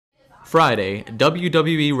Friday,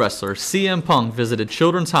 WWE wrestler CM Punk visited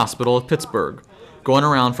Children's Hospital of Pittsburgh, going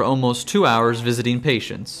around for almost 2 hours visiting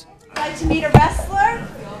patients. I'd like to meet a wrestler.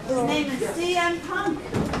 His name is CM Punk.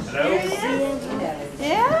 Hello? Here he is.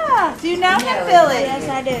 Yeah. Do you know him, Billy? Yes,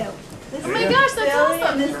 I do. Oh my gosh,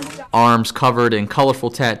 that's awesome. Arms covered in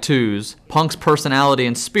colorful tattoos, Punk's personality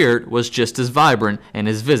and spirit was just as vibrant in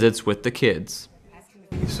his visits with the kids.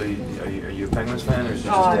 So are you a Penguins fan or is it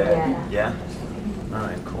just Dad? Yeah?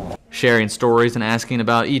 Alright, cool. Sharing stories and asking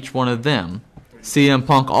about each one of them. CM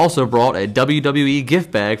Punk also brought a WWE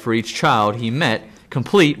gift bag for each child he met,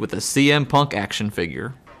 complete with a CM Punk action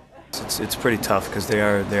figure. It's pretty tough because they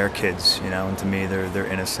are kids, you know, and to me they're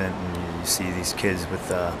innocent, and you see these kids with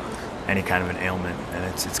any kind of an ailment, and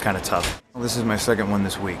it's kind of tough. Well, this is my second one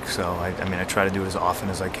this week, so I mean I try to do it as often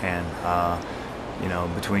as I can. You know,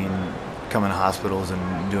 between coming to hospitals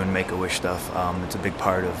and doing Make-A-Wish stuff, it's a big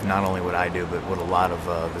part of not only what I do, but what a lot of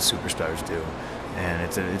the superstars do, and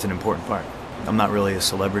it's an important part. I'm not really a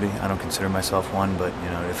celebrity. I don't consider myself one, but you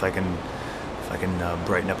know, if I can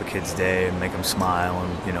brighten up a kid's day and make them smile,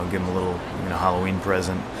 and you know, give them a little Halloween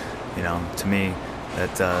present, you know, to me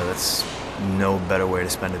that's no better way to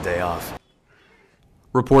spend a day off.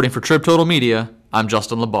 Reporting for Trib Total Media, I'm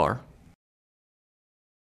Justin LeBar.